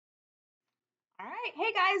All right.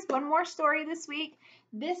 Hey guys, one more story this week.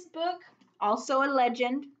 This book, also a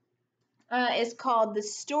legend, is called The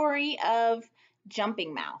Story of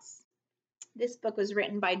Jumping Mouse. This book was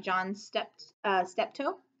written by John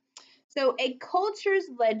Steptoe. So, a culture's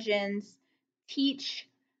legends teach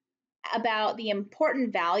about the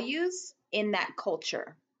important values in that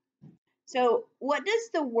culture. So, what does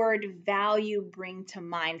the word value bring to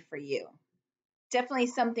mind for you? Definitely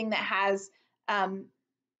something that has um,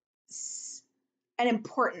 an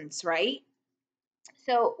importance, right?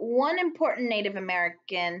 So, one important Native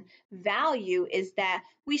American value is that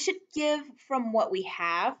we should give from what we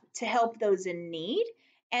have to help those in need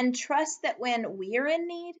and trust that when we're in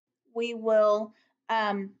need, we will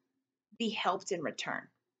um, be helped in return.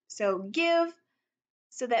 So, give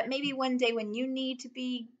so that maybe one day when you need to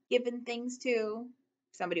be given things to,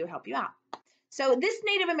 somebody will help you out. So, this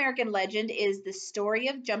Native American legend is the story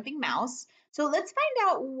of Jumping Mouse. So, let's find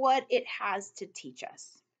out what it has to teach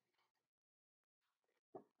us.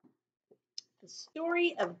 The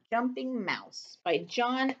Story of Jumping Mouse by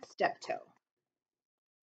John Steptoe.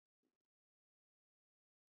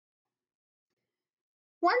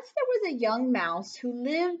 Once there was a young mouse who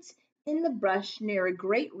lived in the brush near a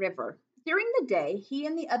great river. During the day, he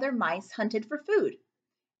and the other mice hunted for food.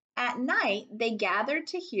 At night, they gathered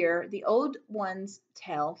to hear the old ones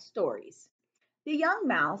tell stories. The young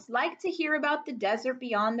mouse liked to hear about the desert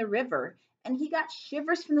beyond the river, and he got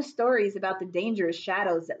shivers from the stories about the dangerous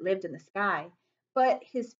shadows that lived in the sky. But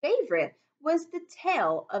his favorite was the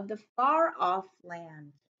tale of the far off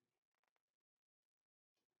land.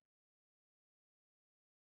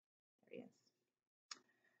 There he is.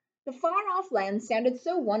 The far off land sounded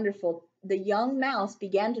so wonderful, the young mouse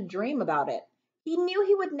began to dream about it. He knew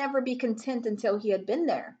he would never be content until he had been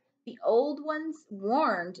there. The old ones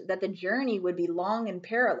warned that the journey would be long and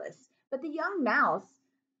perilous, but the young mouse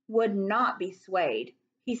would not be swayed.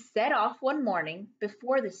 He set off one morning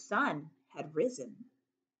before the sun had risen.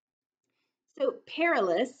 So,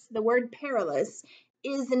 perilous, the word perilous,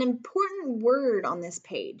 is an important word on this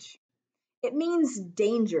page. It means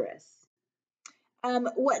dangerous.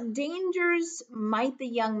 What dangers might the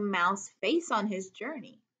young mouse face on his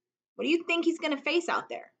journey? What do you think he's going to face out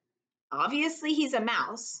there? Obviously, he's a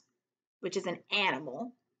mouse, which is an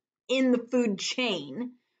animal in the food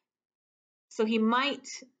chain. So he might,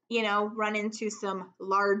 run into some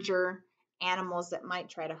larger animals that might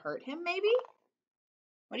try to hurt him, maybe?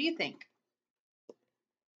 What do you think?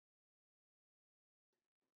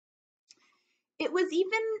 It was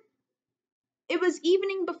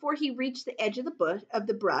evening before he reached the edge of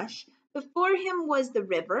the brush. Before him was the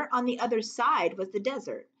river, on the other side was the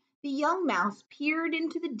desert. The young mouse peered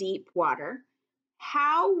into the deep water.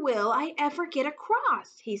 How will I ever get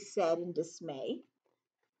across? He said in dismay.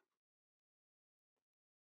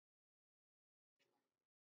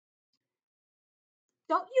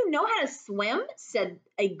 Don't you know how to swim? Said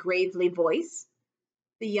a gravely voice.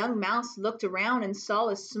 The young mouse looked around and saw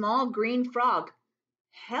a small green frog.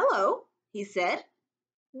 Hello, he said.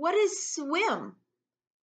 What is swim?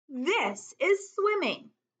 This is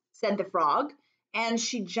swimming, said the frog, and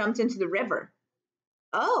she jumped into the river.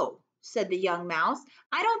 Oh, said the young mouse,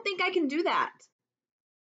 I don't think I can do that.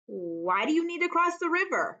 Why do you need to cross the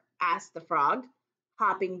river? Asked the frog,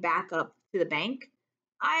 hopping back up to the bank.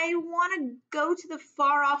 I want to go to the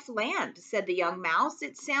far off land, said the young mouse.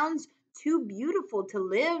 It sounds too beautiful to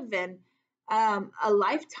live in a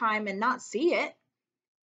lifetime and not see it.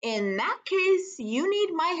 In that case, you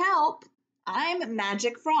need my help. I'm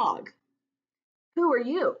Magic Frog. Who are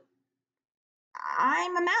you?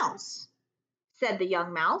 I'm a mouse, said the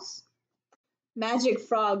young mouse. Magic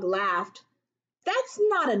Frog laughed. That's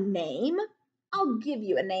not a name. I'll give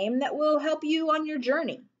you a name that will help you on your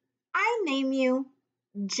journey. I name you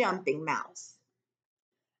Jumping Mouse.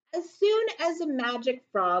 As soon as the magic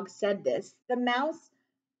frog said this,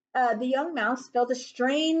 the young mouse felt a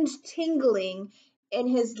strange tingling in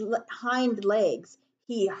his hind legs.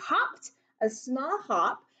 He hopped a small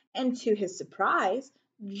hop and, to his surprise,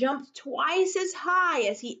 jumped twice as high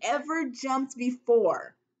as he ever jumped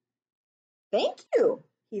before. Thank you,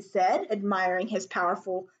 he said, admiring his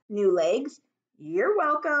powerful new legs. You're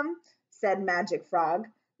welcome, said Magic Frog.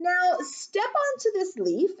 Now step onto this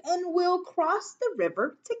leaf and we'll cross the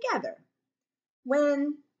river together.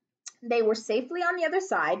 When they were safely on the other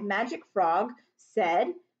side, Magic Frog said,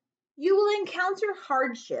 You will encounter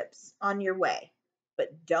hardships on your way,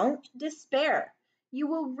 but don't despair. You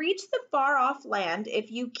will reach the far off land if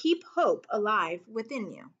you keep hope alive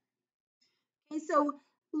within you. Okay, so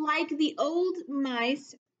like the old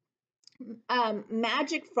mice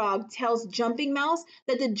Magic Frog tells Jumping Mouse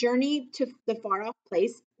that the journey to the far off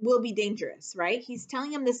place will be dangerous, right? He's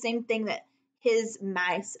telling him the same thing that his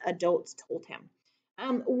mice adults told him.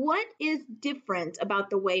 What is different about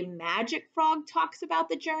the way Magic Frog talks about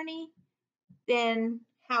the journey than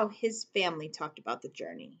how his family talked about the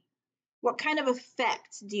journey? What kind of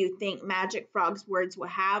effect do you think Magic Frog's words will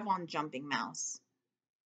have on Jumping Mouse?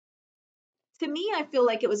 To me, I feel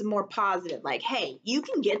like it was more positive, like, hey, you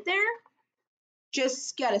can get there,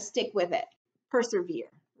 just gotta stick with it, persevere,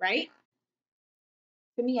 right?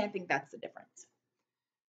 To me, I think that's the difference.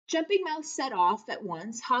 Jumping Mouse set off at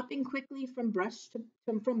once, hopping quickly from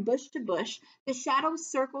bush to bush. The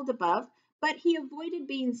shadows circled above, but he avoided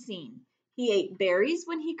being seen. He ate berries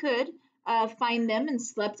when he could find them and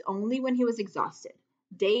slept only when he was exhausted.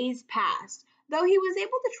 Days passed. Though he was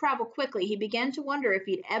able to travel quickly, he began to wonder if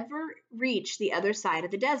he'd ever reach the other side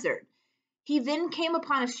of the desert. He then came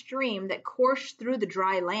upon a stream that coursed through the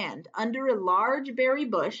dry land. Under a large berry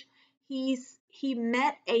bush, he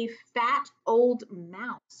met a fat old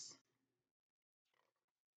mouse.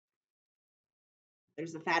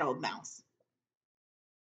 There's a fat old mouse.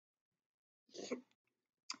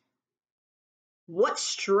 What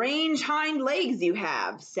strange hind legs you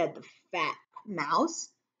have, said the fat mouse.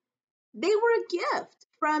 They were a gift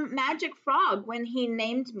from Magic Frog when he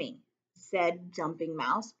named me, said Jumping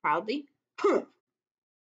Mouse proudly. Humph,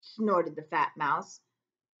 snorted the fat mouse.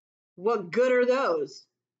 What good are those?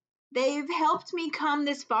 They've helped me come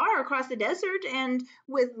this far across the desert, and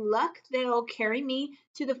with luck they'll carry me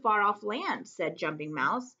to the far off land, said Jumping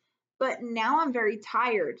Mouse. But now I'm very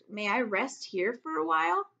tired. May I rest here for a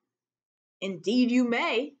while? Indeed you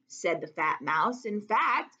may, said the fat mouse. In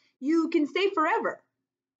fact, you can stay forever.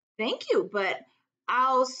 Thank you, but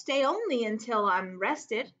I'll stay only until I'm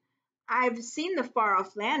rested. I've seen the far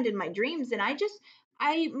off land in my dreams, and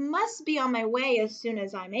I must be on my way as soon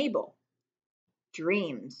as I'm able.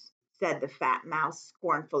 Dreams, said the fat mouse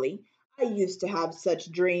scornfully. I used to have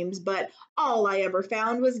such dreams, but all I ever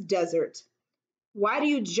found was desert. Why do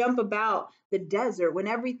you jump about the desert when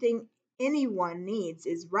everything anyone needs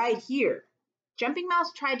is right here? Jumping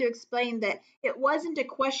Mouse tried to explain that it wasn't a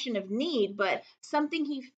question of need, but something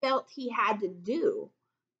he felt he had to do.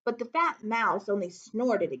 But the fat mouse only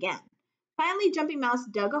snorted again. Finally, Jumping Mouse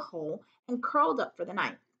dug a hole and curled up for the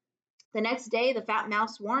night. The next day, the fat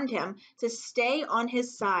mouse warned him to stay on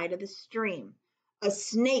his side of the stream. A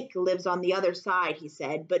snake lives on the other side, he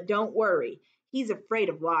said, but don't worry, he's afraid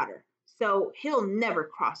of water, so he'll never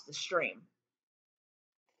cross the stream.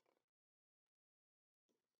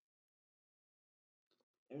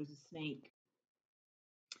 There's a snake.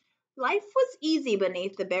 Life was easy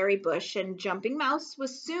beneath the berry bush, and Jumping Mouse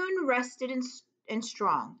was soon rested and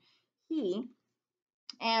strong. He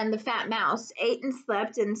and the fat mouse ate and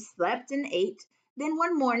slept and ate. Then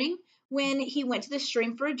one morning, when he went to the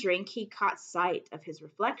stream for a drink, he caught sight of his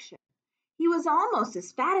reflection. He was almost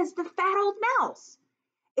as fat as the fat old mouse.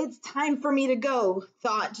 It's time for me to go,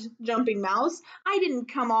 thought Jumping Mouse. I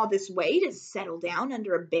didn't come all this way to settle down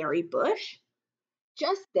under a berry bush.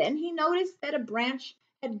 Just then he noticed that a branch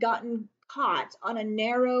had gotten caught on the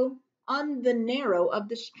narrow of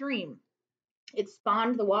the stream. It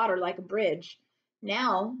spawned the water like a bridge.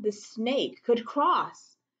 Now the snake could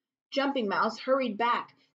cross. Jumping Mouse hurried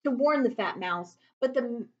back to warn the fat mouse, but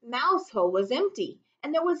the mouse hole was empty,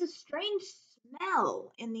 and there was a strange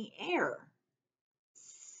smell in the air.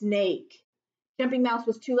 Snake. Jumping Mouse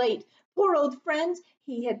was too late. Poor old friend,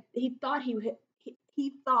 he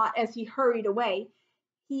thought as he hurried away.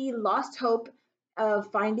 He lost hope of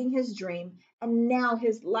finding his dream, and now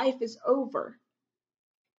his life is over.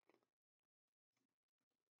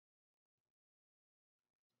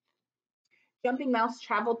 Jumping Mouse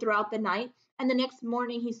traveled throughout the night, and the next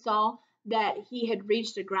morning he saw that he had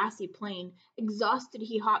reached a grassy plain. Exhausted,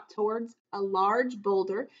 he hopped towards a large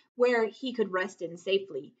boulder where he could rest in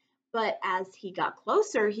safely. But as he got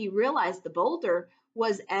closer, he realized the boulder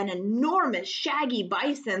was an enormous, shaggy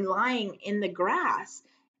bison lying in the grass.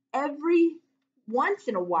 Every once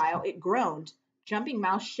in a while, it groaned. Jumping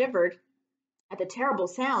Mouse shivered at the terrible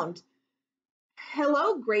sound.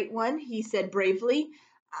 Hello, Great One, he said bravely.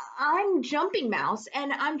 I'm Jumping Mouse,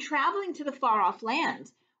 and I'm traveling to the far off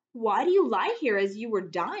land. Why do you lie here as if you were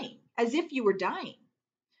dying?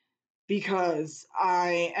 Because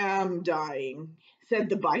I am dying, said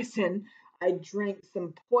the bison. I drank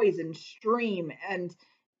some poison stream, and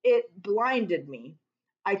it blinded me.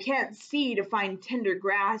 I can't see to find tender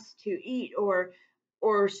grass to eat or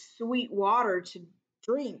sweet water to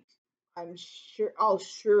drink. I'm sure I'll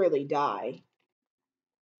surely die.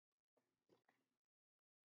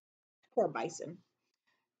 Poor bison.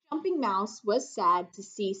 Jumping Mouse was sad to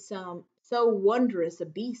see some so wondrous a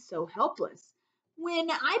beast so helpless.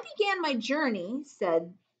 When I began my journey,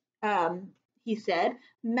 um, he said,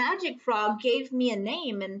 Magic Frog gave me a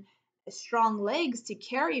name and strong legs to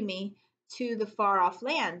carry me to the far off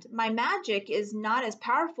land. My magic is not as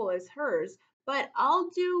powerful as hers, but I'll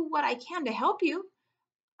do what I can to help you.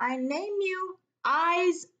 I name you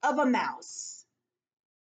Eyes of a Mouse.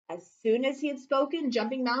 As soon as he had spoken,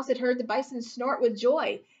 Jumping Mouse had heard the bison snort with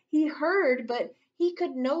joy. He heard, but he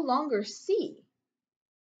could no longer see,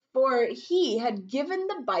 for he had given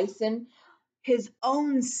the bison his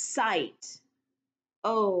own sight.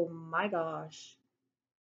 Oh my gosh.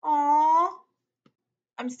 Aw,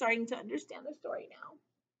 I'm starting to understand the story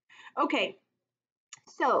now. Okay,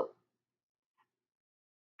 so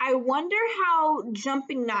I wonder how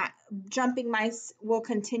Jumping Mice will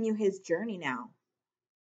continue his journey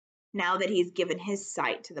now that he's given his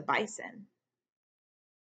sight to the bison.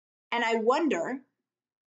 And I wonder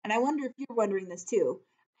if you're wondering this too.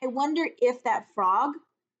 I wonder if that frog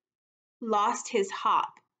lost his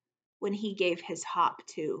hop when he gave his hop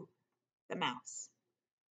to the mouse.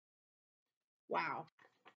 Wow.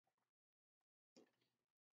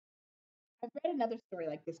 I've read another story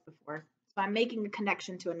like this before, so I'm making a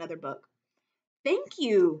connection to another book. Thank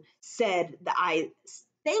you, said the eye.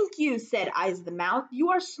 Thank you, said Eyes of the Mouth.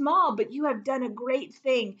 You are small, but you have done a great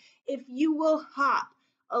thing. If you will hop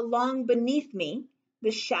along beneath me, the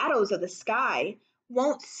shadows of the sky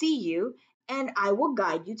won't see you, and I will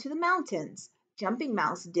guide you to the mountains. Jumping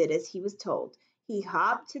Mouse did as he was told. He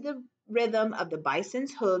hopped to the rhythm of the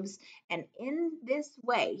bison's hooves, and in this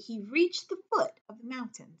way he reached the foot of the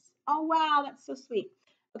mountains. Oh, wow, that's so sweet.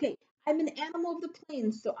 Okay, I'm an animal of the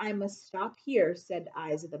plains, so I must stop here, said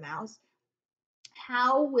Eyes of the Mouse.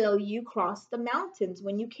 How will you cross the mountains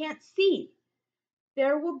when you can't see?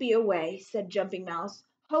 There will be a way, said Jumping Mouse.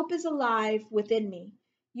 Hope is alive within me.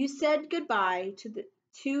 You said goodbye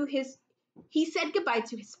to his He said goodbye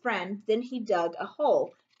to his friend, then he dug a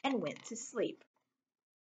hole and went to sleep.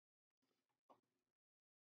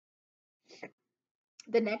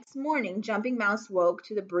 The next morning, Jumping Mouse woke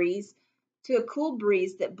to a cool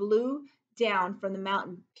breeze that blew down from the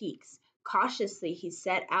mountain peaks. Cautiously, he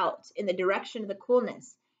set out in the direction of the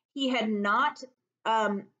coolness. He had not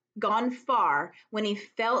gone far when he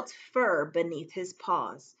felt fur beneath his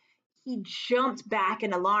paws. He jumped back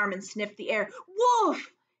in alarm and sniffed the air.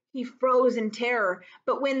 Wolf! He froze in terror,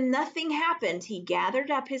 but when nothing happened, he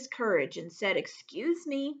gathered up his courage and said, Excuse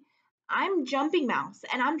me, I'm Jumping Mouse,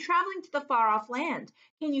 and I'm traveling to the far off land.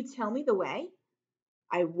 Can you tell me the way?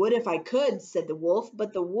 I would if I could, said the wolf,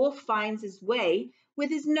 but the wolf finds his way with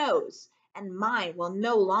his nose, and mine will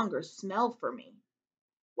no longer smell for me.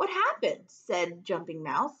 What happened? Said Jumping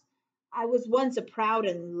Mouse. I was once a proud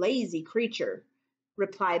and lazy creature,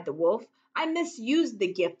 replied the wolf. I misused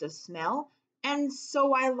the gift of smell, and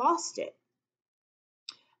so I lost it.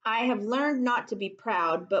 I have learned not to be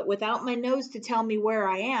proud, but without my nose to tell me where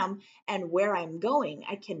I am and where I am going,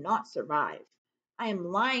 I cannot survive. I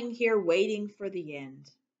am lying here waiting for the end.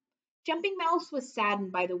 Jumping Mouse was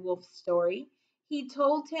saddened by the wolf's story. He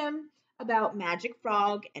told him about Magic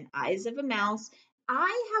Frog and Eyes of a Mouse.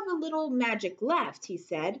 I have a little magic left, he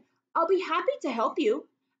said. I'll be happy to help you.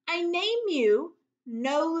 I name you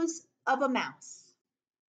Nose of a Mouse.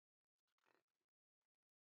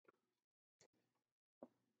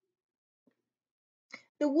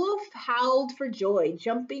 The wolf howled for joy.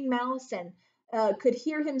 Jumping Mouse and could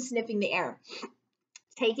hear him sniffing the air,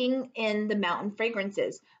 taking in the mountain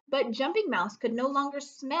fragrances. But Jumping Mouse could no longer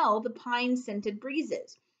smell the pine scented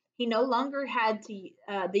breezes. He no longer had the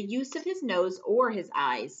use of his nose or his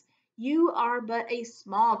eyes. You are but a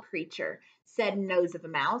small creature, said Nose of a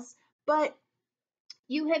Mouse, but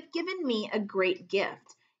you have given me a great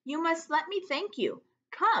gift. You must let me thank you.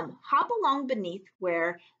 Come, hop along beneath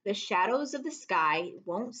where the shadows of the sky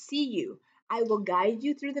won't see you. I will guide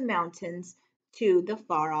you through the mountains to the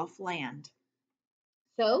far off land.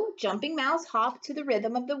 So Jumping Mouse hopped to the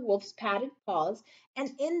rhythm of the wolf's padded paws,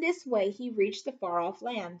 and in this way he reached the far off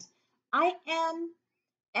land. I am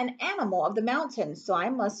an animal of the mountains, so I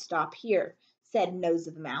must stop here, said Nose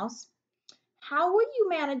of the Mouse. How will you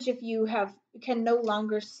manage if you can no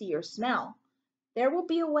longer see or smell? There will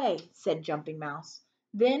be a way, said Jumping Mouse.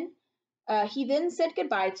 Then he then said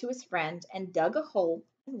goodbye to his friend and dug a hole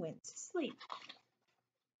and went to sleep.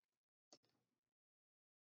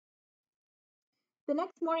 The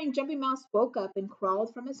next morning, Jumping Mouse woke up and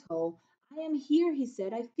crawled from his hole. I am here, he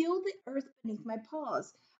said. I feel the earth beneath my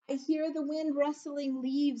paws. I hear the wind rustling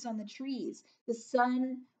leaves on the trees. The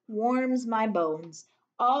sun warms my bones.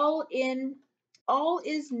 All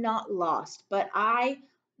is not lost, but I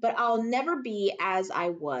but I'll never be as I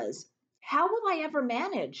was. How will I ever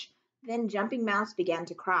manage? Then Jumping Mouse began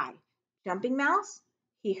to cry. Jumping Mouse?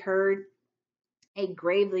 He heard a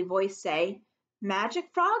gravely voice say. Magic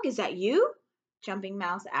Frog, is that you? Jumping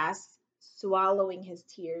Mouse asked, swallowing his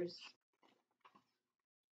tears.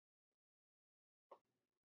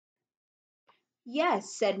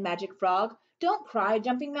 Yes, said Magic Frog. Don't cry,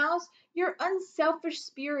 Jumping Mouse. Your unselfish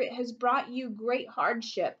spirit has brought you great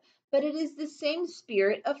hardship, but it is the same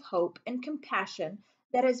spirit of hope and compassion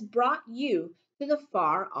that has brought you to the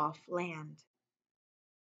far off land.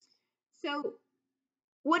 So,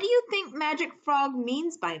 what do you think Magic Frog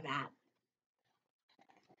means by that?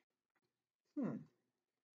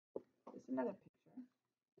 There's another picture.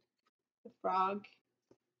 The frog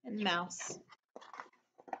and mouse.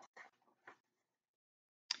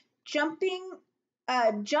 Jumping,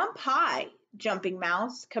 jump high, Jumping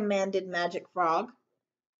Mouse, commanded Magic Frog.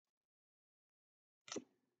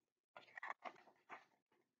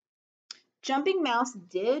 Jumping Mouse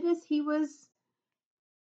did as he was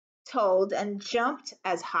told and jumped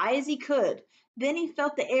as high as he could. Then he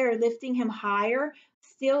felt the air lifting him higher,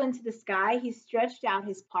 still into the sky. He stretched out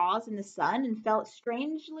his paws in the sun and felt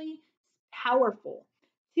strangely powerful.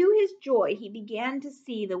 To his joy, he began to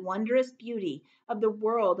see the wondrous beauty of the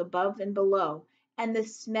world above and below, and to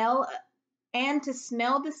smell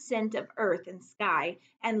the scent of earth and sky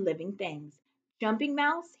and living things. Jumping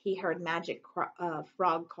Mouse, he heard Magic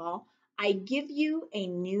Frog call, I give you a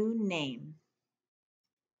new name.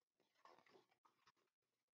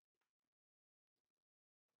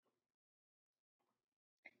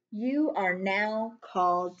 You are now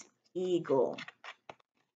called Eagle.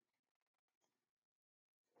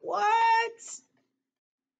 What?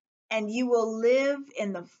 And you will live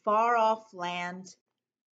in the far off land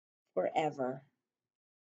forever.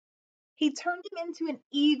 He turned him into an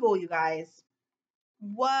eagle, you guys.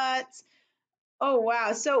 What? Oh,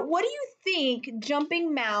 wow. So, what do you think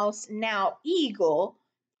Jumping Mouse, now Eagle,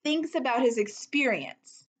 thinks about his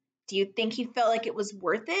experience? Do you think he felt like it was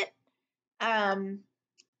worth it? Um,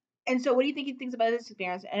 And so, what do you think he thinks about this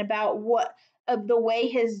experience and about what of the way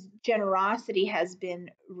his generosity has been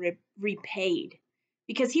repaid?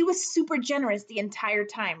 Because he was super generous the entire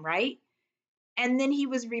time, right? And then he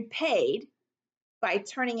was repaid by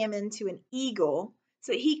turning him into an eagle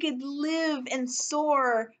so he could live and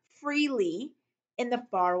soar freely in the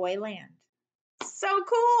faraway land. So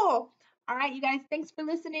cool. All right, you guys, thanks for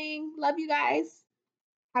listening. Love you guys.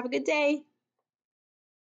 Have a good day.